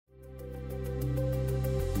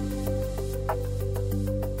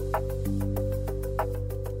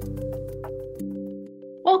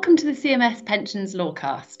Welcome to the CMS Pensions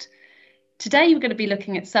Lawcast. Today we're going to be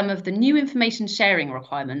looking at some of the new information sharing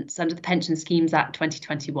requirements under the Pension Schemes Act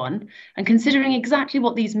 2021 and considering exactly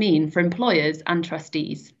what these mean for employers and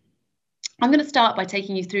trustees. I'm going to start by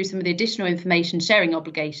taking you through some of the additional information sharing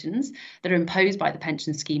obligations that are imposed by the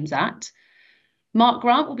Pension Schemes Act. Mark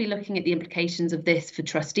Grant will be looking at the implications of this for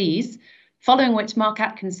trustees, following which Mark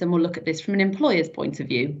Atkinson will look at this from an employer's point of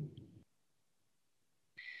view.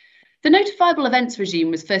 The notifiable events regime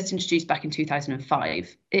was first introduced back in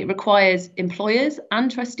 2005. It requires employers and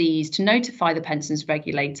trustees to notify the pensions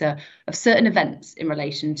regulator of certain events in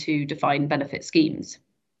relation to defined benefit schemes.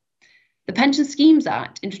 The Pension Schemes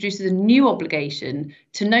Act introduces a new obligation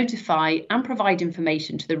to notify and provide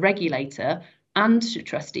information to the regulator and to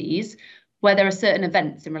trustees where there are certain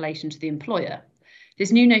events in relation to the employer.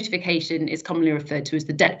 This new notification is commonly referred to as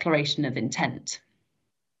the Declaration of Intent.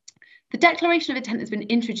 The Declaration of Intent has been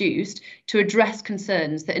introduced to address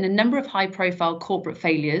concerns that in a number of high-profile corporate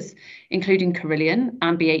failures, including Carillion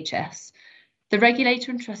and BHS, the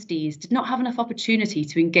regulator and trustees did not have enough opportunity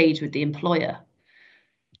to engage with the employer.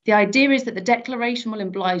 The idea is that the declaration will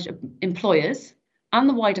oblige employers and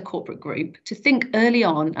the wider corporate group to think early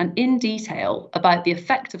on and in detail about the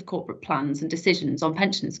effect of corporate plans and decisions on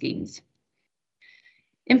pension schemes.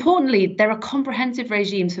 Importantly, there are comprehensive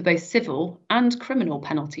regimes for both civil and criminal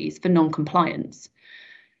penalties for non-compliance.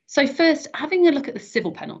 So first, having a look at the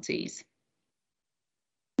civil penalties.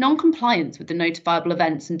 Non-compliance with the notifiable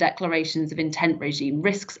events and declarations of intent regime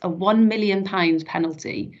risks a £1 million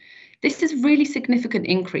penalty. This is a really significant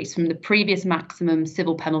increase from the previous maximum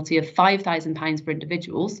civil penalty of £5,000 for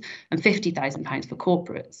individuals and £50,000 for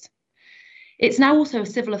corporates. It's now also a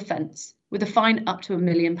civil offence with a fine up to £1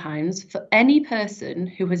 million for any person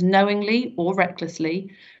who has knowingly or recklessly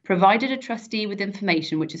provided a trustee with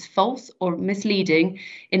information which is false or misleading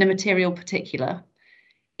in a material particular,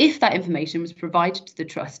 if that information was provided to the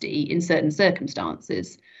trustee in certain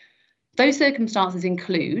circumstances. Those circumstances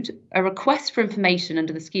include a request for information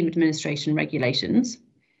under the Scheme Administration Regulations,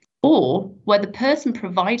 or where the person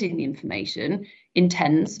providing the information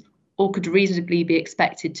intends or could reasonably be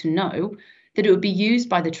expected to know that it would be used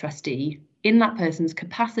by the trustee in that person's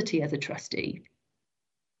capacity as a trustee.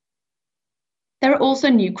 There are also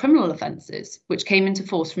new criminal offences, which came into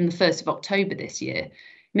force from the 1st of October this year,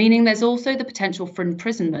 meaning there's also the potential for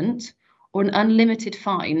imprisonment or an unlimited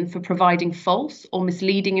fine for providing false or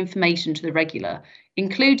misleading information to the regular,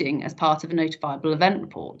 including as part of a notifiable event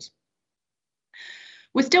report.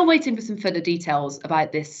 We're still waiting for some further details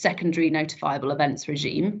about this secondary notifiable events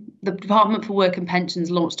regime. The Department for Work and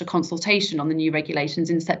Pensions launched a consultation on the new regulations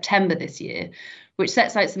in September this year, which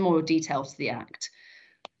sets out some more details to the Act.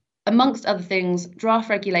 Amongst other things, draft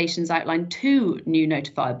regulations outline 2 new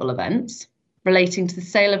notifiable events relating to the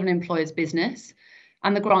sale of an employer's business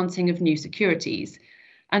and the granting of new securities,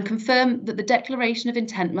 and confirm that the declaration of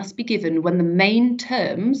intent must be given when the main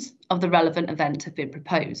terms of the relevant event have been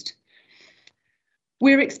proposed.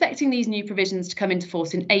 We're expecting these new provisions to come into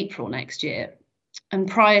force in April next year. And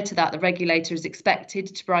prior to that, the regulator is expected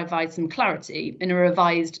to provide some clarity in a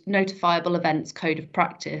revised Notifiable Events Code of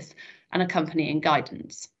Practice and accompanying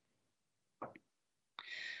guidance.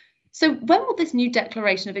 So when will this new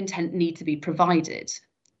declaration of intent need to be provided?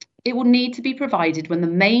 It will need to be provided when the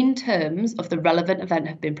main terms of the relevant event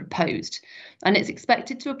have been proposed, and it's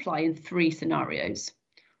expected to apply in 3 scenarios.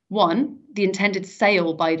 1, the intended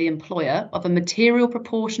sale by the employer of a material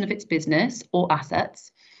proportion of its business or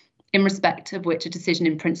assets in respect of which a decision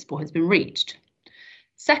in principle has been reached.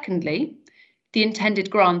 Secondly, the intended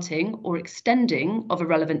granting or extending of a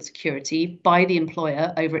relevant security by the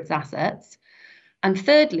employer over its assets. And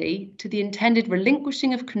thirdly, to the intended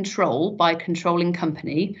relinquishing of control by a controlling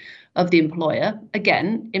company of the employer,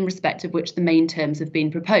 again, in respect of which the main terms have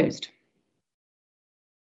been proposed.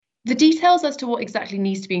 The details as to what exactly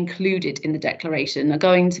needs to be included in the declaration are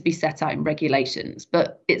going to be set out in regulations,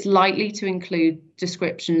 but it's likely to include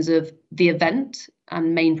descriptions of the event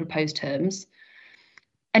and main proposed terms,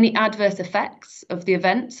 any adverse effects of the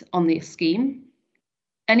event on the scheme,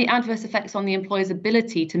 any adverse effects on the employer's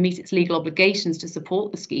ability to meet its legal obligations to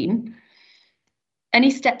support the scheme,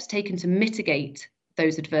 any steps taken to mitigate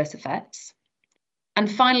those adverse effects, and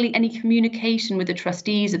finally, any communication with the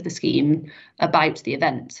trustees of the scheme about the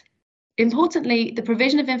event. Importantly, the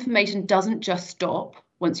provision of information doesn't just stop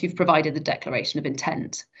once you've provided the declaration of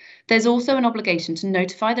intent. There's also an obligation to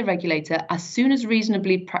notify the regulator as soon as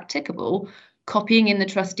reasonably practicable, copying in the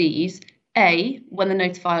trustees, A, when the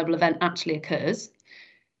notifiable event actually occurs,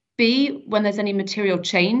 B, when there's any material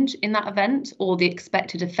change in that event or the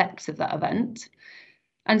expected effects of that event,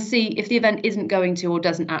 and C, if the event isn't going to or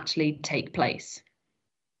doesn't actually take place.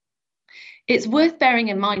 It's worth bearing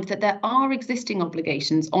in mind that there are existing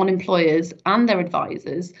obligations on employers and their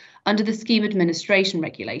advisors under the scheme administration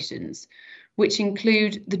regulations, which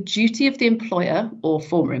include the duty of the employer or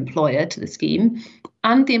former employer to the scheme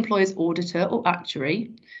and the employer's auditor or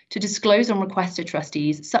actuary to disclose on request to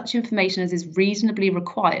trustees such information as is reasonably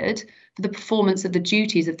required for the performance of the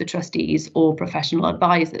duties of the trustees or professional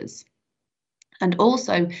advisors. And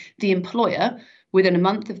also the employer, within a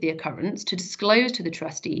month of the occurrence, to disclose to the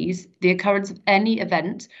trustees the occurrence of any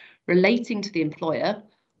event relating to the employer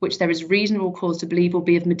which there is reasonable cause to believe will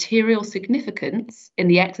be of material significance in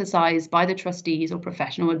the exercise by the trustees or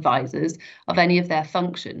professional advisors of any of their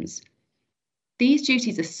functions. These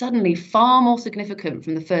duties are suddenly far more significant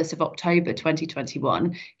from the 1st of October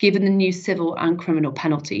 2021, given the new civil and criminal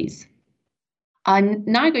penalties. I'm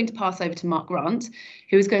now going to pass over to Mark Grant,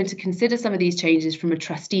 who is going to consider some of these changes from a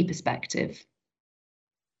trustee perspective.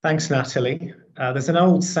 Thanks, Natalie. There's an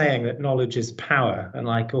old saying that knowledge is power, and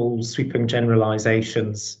like all sweeping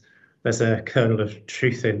generalizations, there's a kernel of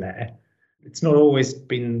truth in there. It's not always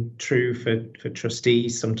been true for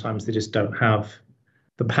trustees. Sometimes they just don't have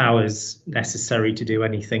the powers necessary to do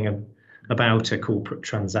anything about a corporate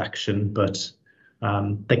transaction, but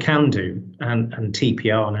they can do, and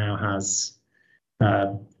TPR now has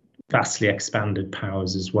vastly expanded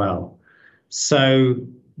powers as well. So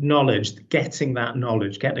knowledge, getting that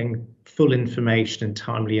knowledge, getting full information and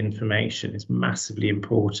timely information is massively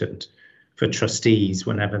important for trustees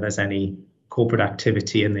whenever there's any corporate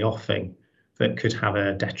activity in the offing that could have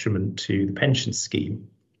a detriment to the pension scheme.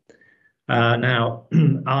 Now,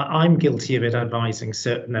 I'm guilty of it advising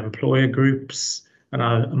certain employer groups,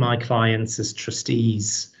 and my clients as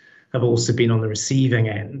trustees have also been on the receiving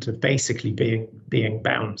end of basically being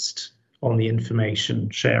bounced on the information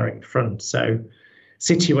sharing front. So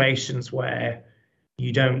situations where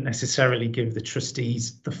you don't necessarily give the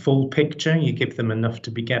trustees the full picture, you give them enough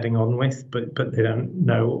to be getting on with, but they don't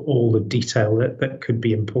know all the detail that could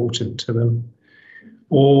be important to them.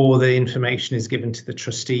 Or the information is given to the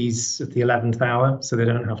trustees at the 11th hour, so they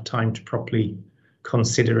don't have time to properly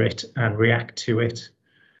consider it and react to it,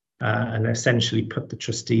 and essentially put the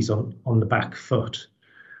trustees on the back foot.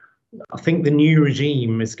 I think the new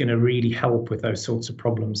regime is going to really help with those sorts of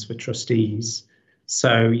problems for trustees.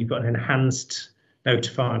 So you've got an enhanced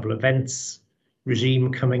notifiable events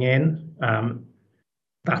regime coming in.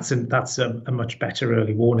 That's a much better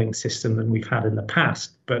early warning system than we've had in the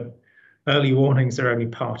past, but early warnings are only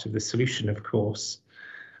part of the solution, of course.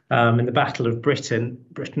 In the Battle of Britain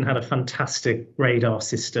had a fantastic radar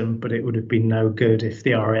system, but it would have been no good if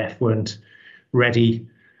the RAF weren't ready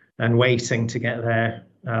and waiting to get their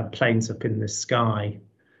planes up in the sky.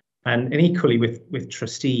 And equally with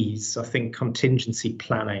trustees, I think contingency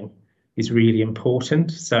planning is really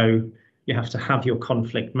important. So you have to have your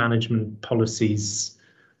conflict management policies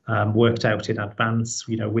worked out in advance,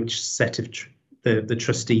 which set of the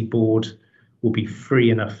trustee board will be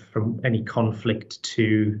free enough from any conflict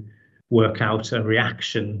to work out a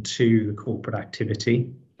reaction to the corporate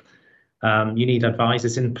activity. You need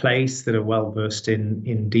advisors in place that are well versed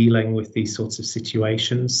in dealing with these sorts of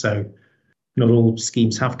situations. So not all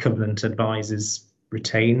schemes have covenant advisors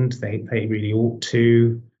retained. They really ought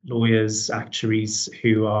to. Lawyers, actuaries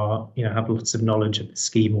who are, have lots of knowledge of the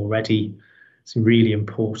scheme already. It's really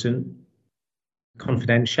important.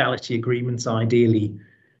 Confidentiality agreements ideally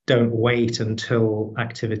don't wait until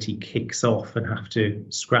activity kicks off and have to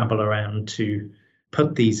scrabble around to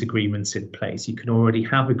put these agreements in place. You can already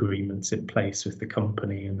have agreements in place with the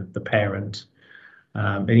company and the parent,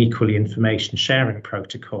 and equally information sharing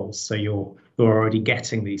protocols. So you're already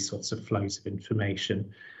getting these sorts of flows of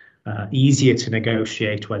information. Easier to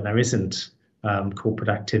negotiate when there isn't corporate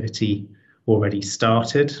activity already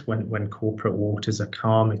started. When corporate waters are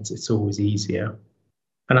calm, it's always easier.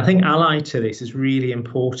 And I think allied to this is really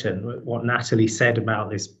important, what Natalie said about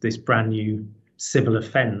this brand new civil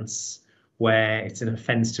offence, where it's an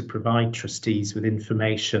offence to provide trustees with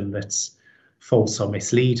information that's false or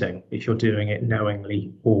misleading if you're doing it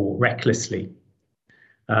knowingly or recklessly.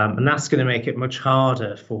 And that's going to make it much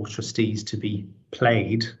harder for trustees to be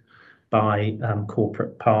played by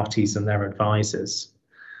corporate parties and their advisors.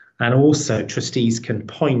 And also trustees can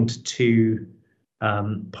point the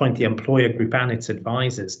employer group and its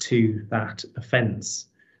advisors to that offence.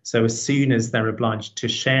 So as soon as they're obliged to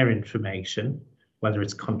share information, whether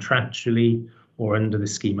it's contractually or under the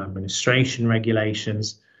scheme administration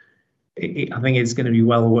regulations, I think it's going to be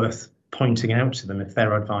well worth pointing out to them, if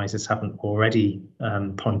their advisors haven't already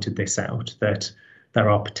pointed this out, that there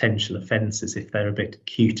are potential offences if they're a bit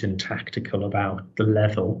cute and tactical about the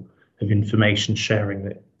level of information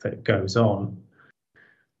sharing that goes on.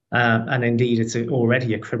 And indeed, it's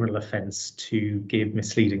already a criminal offence to give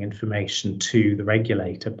misleading information to the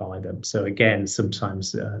regulator by them. So again,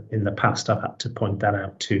 sometimes in the past, I've had to point that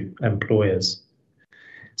out to employers.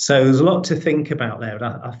 So there's a lot to think about there.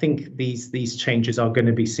 But I think these changes are going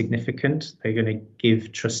to be significant. They're going to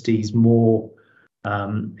give trustees more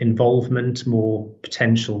involvement, more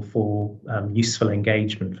potential for useful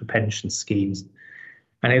engagement for pension schemes.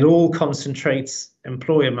 And it all concentrates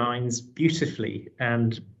employer minds beautifully.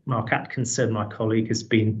 And Mark Atkinson, my colleague, has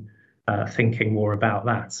been thinking more about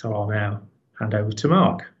that. So I'll now hand over to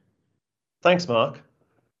Mark. Thanks, Mark.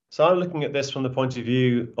 So I'm looking at this from the point of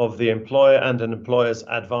view of the employer and an employer's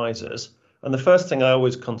advisors. And the first thing I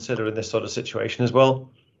always consider in this sort of situation is,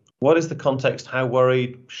 well, what is the context? How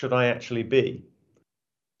worried should I actually be?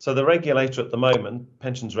 So the regulator at the moment,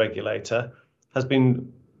 pensions regulator, has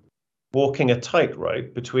been walking a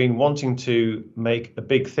tightrope between wanting to make a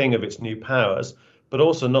big thing of its new powers, but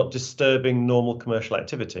also not disturbing normal commercial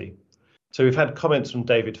activity. So we've had comments from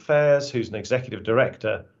David Fairs, who's an executive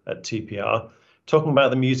director at TPR, talking about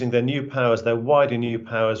them using their new powers, their wider new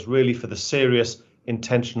powers, really for the serious,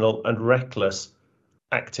 intentional and reckless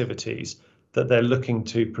activities that they're looking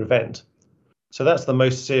to prevent. So that's the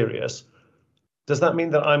most serious. Does that mean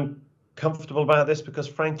that I'm comfortable about this? Because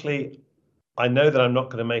frankly, I know that I'm not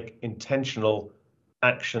going to make intentional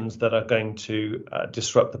actions that are going to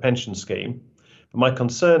disrupt the pension scheme. But my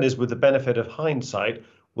concern is, with the benefit of hindsight,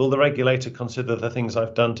 will the regulator consider the things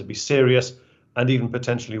I've done to be serious and even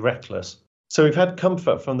potentially reckless? So we've had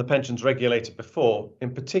comfort from the pensions regulator before,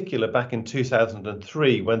 in particular back in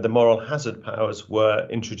 2003, when the moral hazard powers were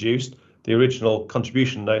introduced, the original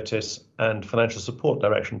contribution notice and financial support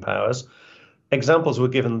direction powers. Examples were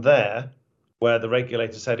given there where the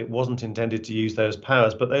regulator said it wasn't intended to use those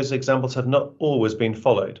powers, but those examples have not always been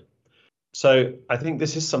followed. So I think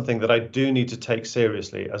this is something that I do need to take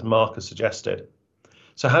seriously, as Mark has suggested.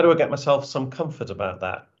 So how do I get myself some comfort about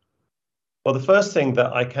that? Well, the first thing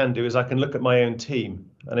that I can do is I can look at my own team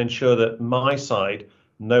and ensure that my side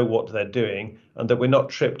know what they're doing and that we're not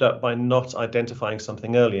tripped up by not identifying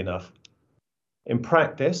something early enough. In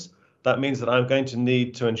practice, that means that I'm going to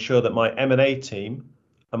need to ensure that my M&A team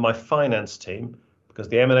and my finance team, because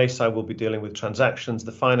the M&A side will be dealing with transactions,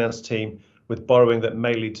 the finance team with borrowing that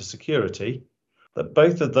may lead to security, that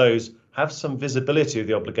both of those have some visibility of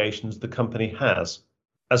the obligations the company has,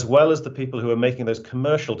 as well as the people who are making those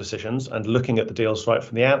commercial decisions and looking at the deals right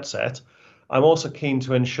from the outset. I'm also keen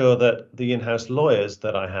to ensure that the in-house lawyers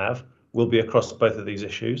that I have will be across both of these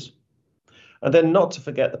issues. And then not to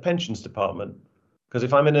forget the pensions department, because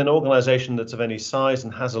if I'm in an organisation that's of any size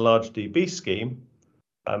and has a large DB scheme,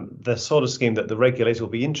 the sort of scheme that the regulator will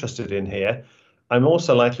be interested in here, I'm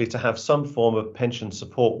also likely to have some form of pension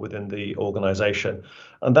support within the organisation.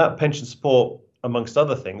 And that pension support, amongst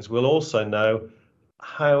other things, will also know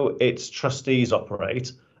how its trustees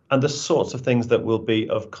operate and the sorts of things that will be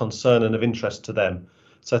of concern and of interest to them.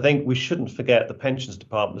 So I think we shouldn't forget the pensions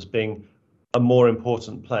department as being a more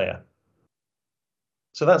important player.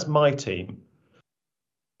 So that's my team.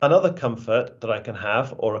 Another comfort that I can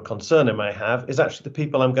have, or a concern I may have, is actually the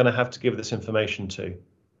people I'm going to have to give this information to.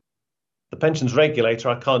 The pensions regulator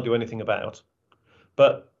I can't do anything about,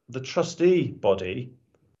 but the trustee body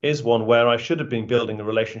is one where I should have been building a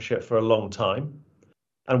relationship for a long time.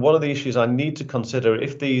 And one of the issues I need to consider,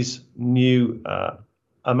 if these new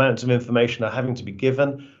amounts of information are having to be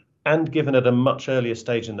given and given at a much earlier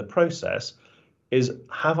stage in the process, is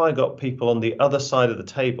have I got people on the other side of the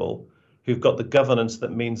table who've got the governance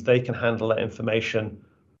that means they can handle that information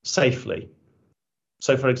safely.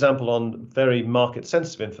 So, for example, on very market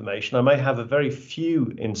sensitive information, I may have a very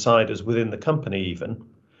few insiders within the company even.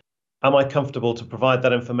 Am I comfortable to provide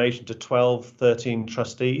that information to 12, 13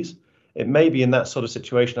 trustees? It may be in that sort of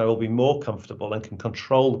situation I will be more comfortable and can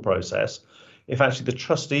control the process if actually the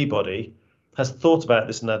trustee body has thought about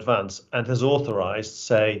this in advance and has authorised,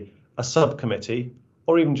 say, a subcommittee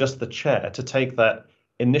or even just the chair to take that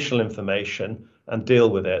initial information and deal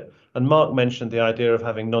with it. And Mark mentioned the idea of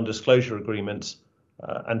having non-disclosure agreements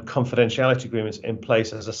and confidentiality agreements in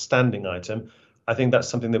place as a standing item. I think that's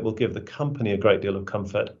something that will give the company a great deal of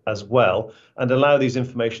comfort as well and allow these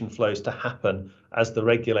information flows to happen as the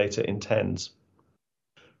regulator intends.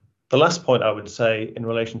 The last point I would say in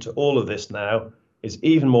relation to all of this now is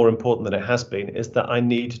even more important than it has been, is that I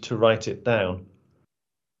need to write it down.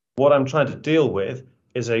 What I'm trying to deal with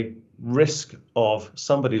is a risk of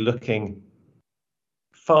somebody looking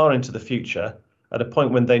far into the future at a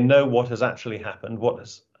point when they know what has actually happened, what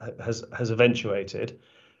has eventuated,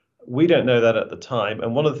 We don't know that at the time.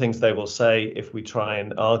 And one of the things they will say if we try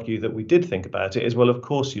and argue that we did think about it is, well, of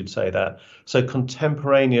course you'd say that. So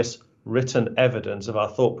contemporaneous written evidence of our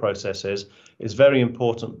thought processes is very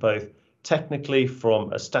important, both technically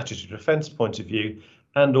from a statutory defence point of view,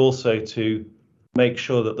 and also to make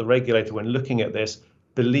sure that the regulator, when looking at this,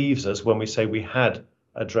 believes us when we say we had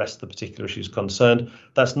addressed the particular issues concerned.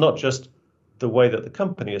 That's not just the way that the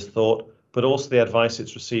company has thought, but also the advice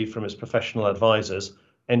it's received from its professional advisors.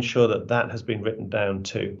 Ensure that that has been written down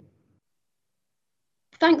too.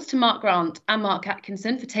 Thanks to Mark Grant and Mark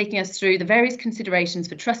Atkinson for taking us through the various considerations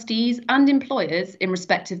for trustees and employers in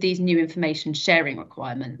respect of these new information sharing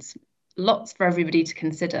requirements. Lots for everybody to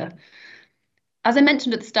consider. As I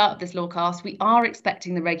mentioned at the start of this lawcast, we are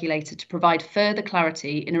expecting the regulator to provide further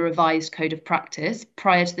clarity in a revised code of practice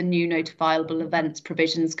prior to the new notifiable events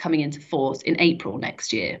provisions coming into force in April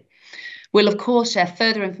next year. We'll of course share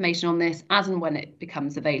further information on this as and when it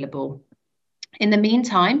becomes available. In the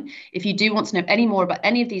meantime, if you do want to know any more about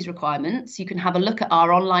any of these requirements, you can have a look at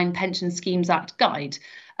our online Pension Schemes Act guide,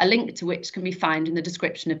 a link to which can be found in the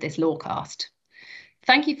description of this lawcast.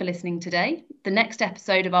 Thank you for listening today. The next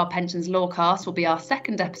episode of our Pensions Lawcast will be our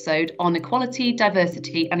second episode on equality,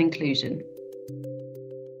 diversity and inclusion.